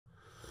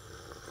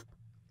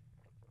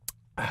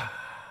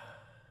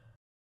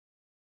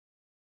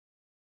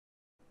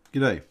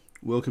G'day,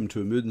 welcome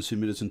to Emergency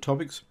Medicine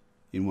Topics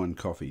in One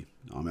Coffee.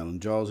 I'm Alan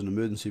Giles, an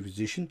emergency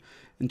physician,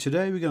 and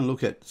today we're going to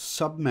look at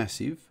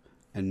submassive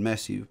and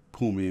massive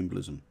pulmonary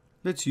embolism.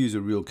 Let's use a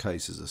real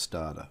case as a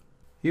starter.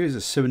 Here is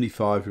a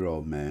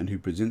 75-year-old man who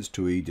presents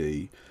to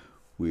ED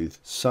with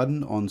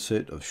sudden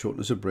onset of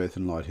shortness of breath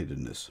and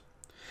lightheadedness.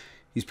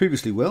 He's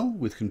previously well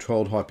with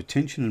controlled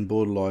hypertension and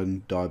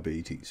borderline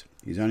diabetes.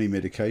 His only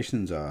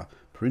medications are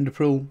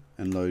perindopril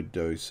and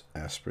low-dose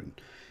aspirin.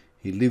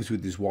 He lives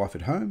with his wife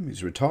at home,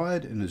 is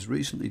retired, and has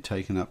recently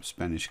taken up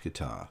Spanish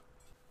guitar.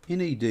 In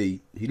ED,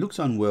 he looks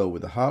unwell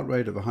with a heart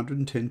rate of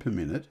 110 per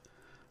minute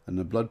and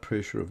a blood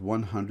pressure of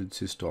 100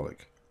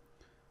 systolic.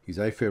 He's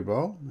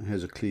afebrile and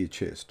has a clear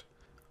chest.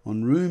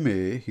 On room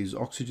air, his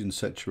oxygen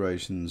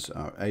saturations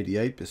are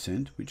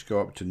 88%, which go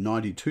up to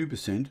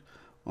 92%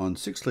 on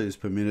 6 litres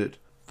per minute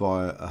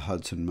via a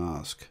Hudson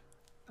mask.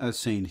 As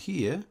seen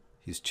here,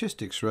 his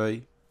chest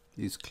X-ray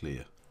is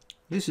clear.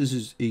 This is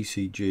his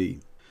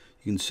ECG.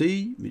 You can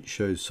see it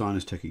shows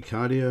sinus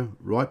tachycardia,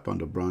 right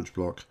bundle branch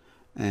block,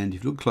 and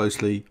if you look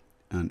closely,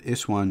 an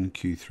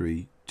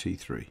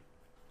S1Q3T3.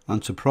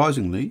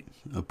 Unsurprisingly,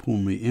 a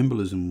pulmonary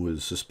embolism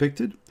was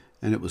suspected,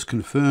 and it was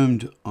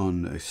confirmed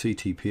on a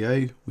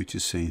CTPA, which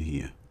is seen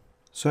here.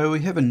 So we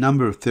have a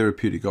number of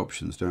therapeutic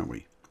options, don't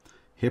we?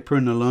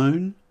 Heparin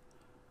alone,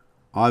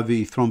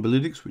 IV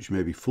thrombolytics, which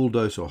may be full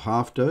dose or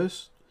half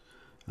dose,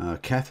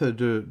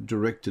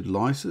 catheter-directed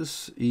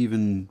lysis,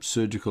 even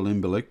surgical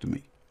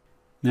embolectomy.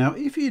 Now,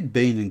 if he had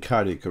been in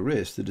cardiac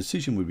arrest, the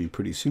decision would be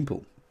pretty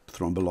simple.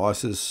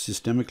 Thrombolysis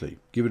systemically.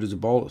 Give it as a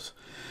bolus.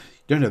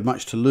 You don't have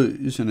much to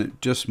lose, and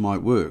it just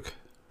might work.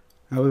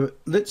 However,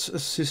 let's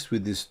assist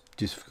with this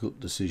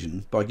difficult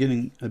decision by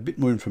getting a bit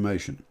more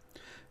information.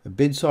 A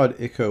bedside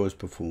echo was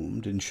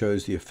performed and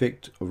shows the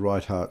effect of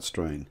right heart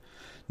strain.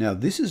 Now,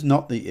 this is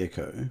not the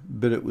echo,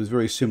 but it was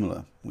very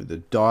similar, with a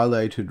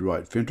dilated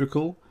right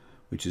ventricle,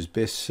 which is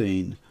best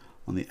seen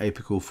on the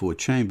apical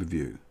 4-chamber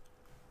view.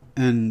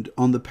 And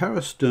on the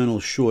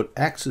parasternal short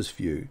axis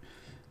view,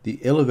 the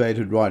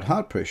elevated right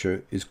heart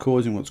pressure is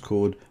causing what's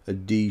called a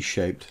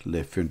D-shaped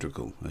left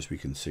ventricle, as we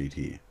can see it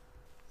here.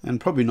 And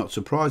probably not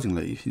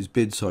surprisingly, his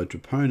bedside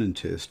troponin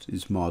test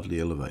is mildly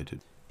elevated.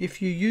 If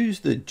you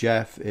use the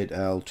Jaff et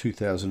al.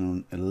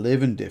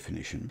 2011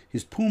 definition,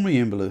 his pulmonary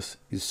embolus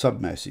is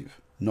submassive,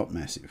 not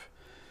massive.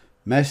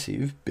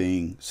 Massive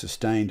being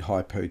sustained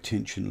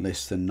hypotension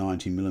less than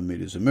 90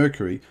 millimeters of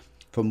mercury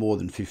for more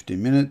than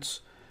 15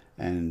 minutes,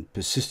 and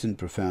persistent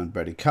profound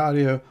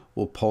bradycardia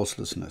or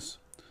pulselessness.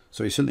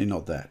 So he's certainly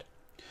not that.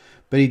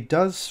 But he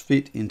does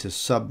fit into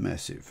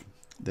submassive.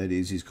 That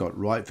is, he's got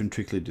right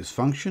ventricular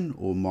dysfunction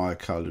or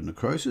myocardial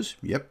necrosis,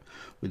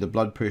 with a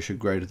blood pressure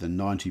greater than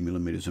 90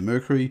 millimeters of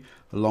mercury,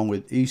 along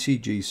with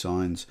ECG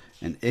signs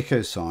and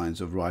echo signs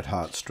of right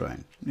heart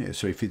strain.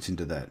 So he fits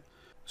into that.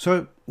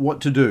 So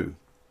what to do?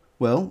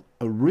 Well,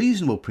 a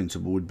reasonable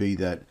principle would be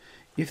that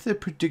if the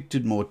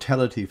predicted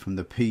mortality from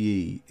the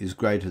PE is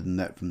greater than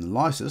that from the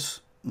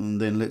lysis,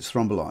 then let's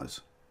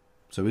thrombolyse.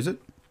 So is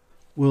it?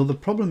 Well, the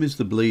problem is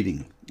the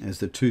bleeding, as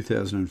the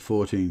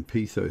 2014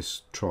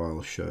 PETHOS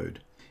trial showed.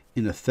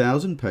 In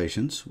 1,000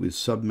 patients with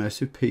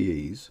submassive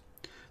PEs,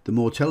 the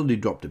mortality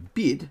dropped a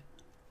bit,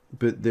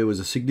 but there was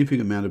a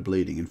significant amount of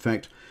bleeding. In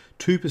fact,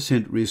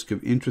 2% risk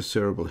of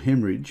intracerebral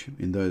hemorrhage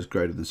in those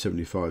greater than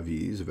 75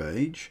 years of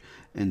age,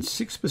 and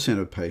 6%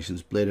 of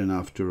patients bled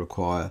enough to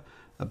require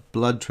a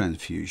blood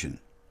transfusion.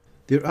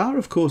 There are,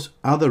 of course,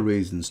 other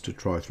reasons to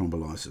try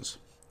thrombolysis.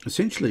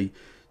 Essentially,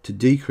 to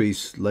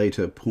decrease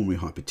later pulmonary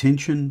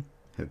hypertension,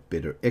 have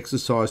better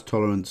exercise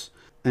tolerance,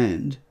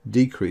 and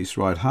decrease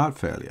right heart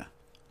failure.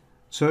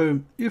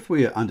 So, if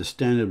we are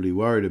understandably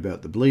worried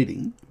about the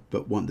bleeding,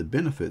 but want the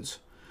benefits,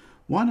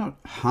 why not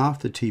half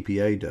the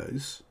TPA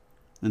dose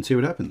and see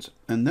what happens?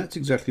 And that's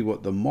exactly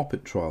what the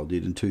Moppet trial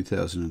did in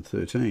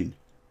 2013.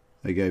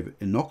 They gave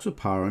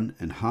enoxaparin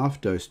and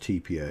half-dose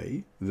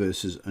TPA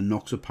versus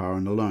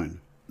enoxaparin alone.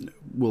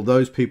 Well,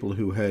 those people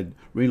who had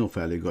renal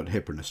failure got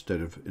heparin instead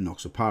of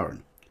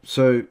enoxaparin.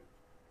 So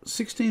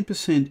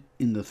 16%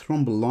 in the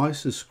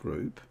thrombolysis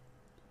group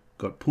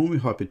got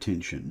pulmonary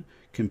hypertension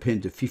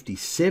compared to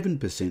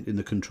 57% in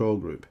the control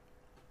group.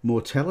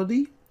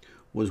 Mortality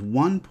was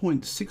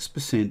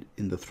 1.6%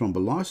 in the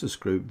thrombolysis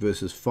group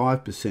versus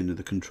 5% in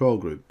the control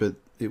group, but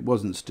it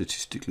wasn't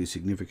statistically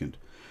significant.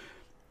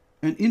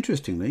 And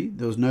interestingly,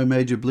 there was no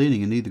major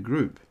bleeding in either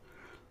group.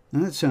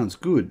 Now that sounds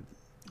good.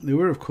 There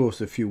were, of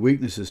course, a few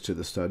weaknesses to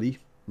the study,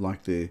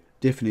 like the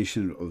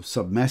definition of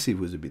submassive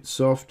was a bit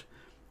soft,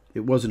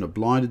 it wasn't a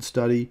blinded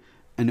study,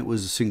 and it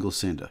was a single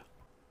centre.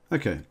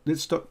 Okay,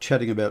 let's stop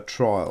chatting about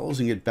trials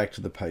and get back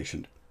to the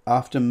patient.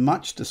 After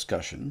much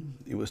discussion,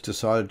 it was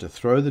decided to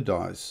throw the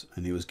dice,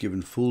 and he was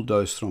given full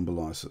dose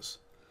thrombolysis.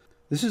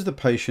 This is the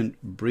patient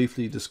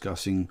briefly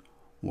discussing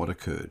what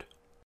occurred.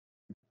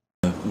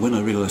 When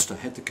I realised I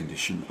had the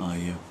condition,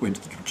 I went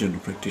to the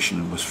general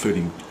practitioner and was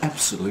feeling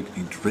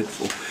absolutely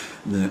dreadful.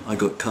 And then I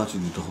got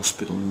carted into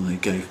hospital and they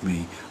gave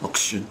me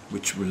oxygen,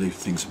 which relieved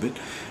things a bit.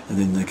 And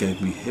then they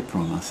gave me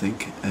heparin, I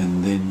think.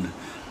 And then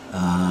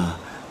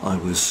I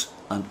was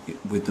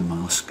with the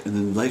mask, and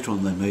then later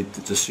on they made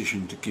the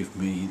decision to give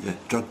me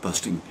that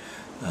drug-busting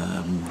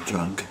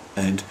drug,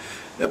 and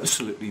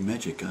absolutely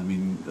magic. I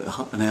mean,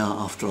 an hour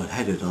after I'd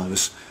had it, I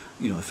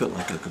felt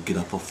like I could get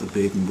up off the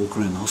bed and walk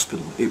around the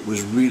hospital. It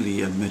was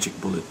really a magic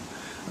bullet,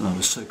 and I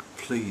was so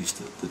pleased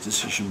that the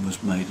decision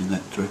was made in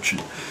that direction.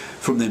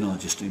 From then I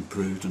just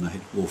improved, and I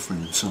had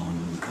warfarin and so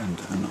on,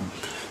 and I'm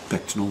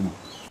back to normal.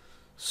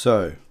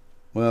 So,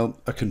 well,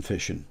 a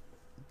confession.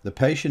 The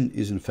patient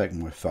is in fact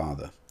my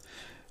father,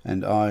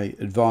 and I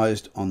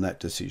advised on that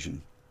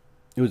decision.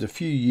 It was a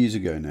few years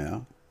ago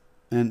now,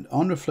 and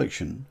on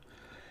reflection,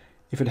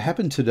 if it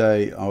happened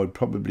today, I would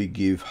probably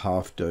give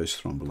half-dose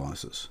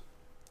thrombolysis.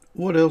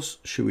 What else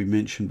should we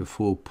mention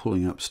before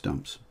pulling up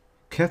stumps?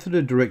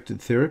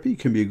 Catheter-directed therapy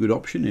can be a good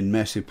option in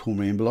massive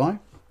pulmonary emboli,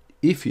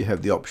 if you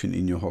have the option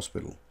in your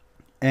hospital.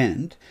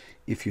 And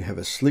if you have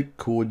a slick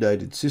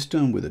coordinated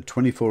system with a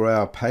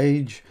 24-hour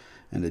page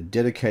and a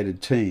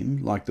dedicated team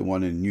like the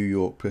one in New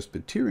York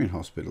Presbyterian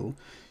Hospital,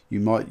 you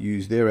might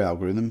use their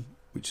algorithm,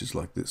 which is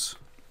like this.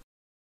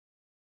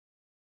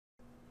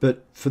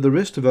 But for the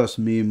rest of us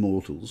mere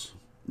mortals,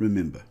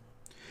 remember,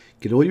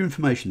 get all your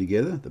information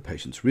together, the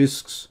patient's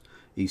risks,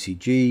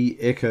 ECG,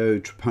 echo,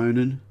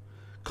 troponin,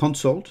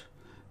 consult,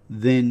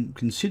 then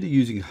consider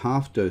using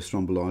half-dose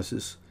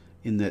thrombolysis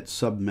in that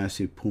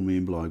submassive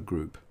pulmonary emboli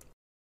group.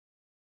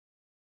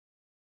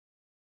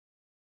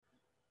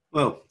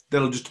 Well,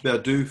 that'll just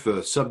about do for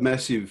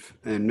submassive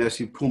and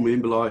massive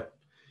pulmonary emboli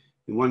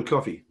in one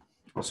coffee.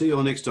 I'll see you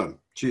all next time.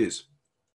 Cheers.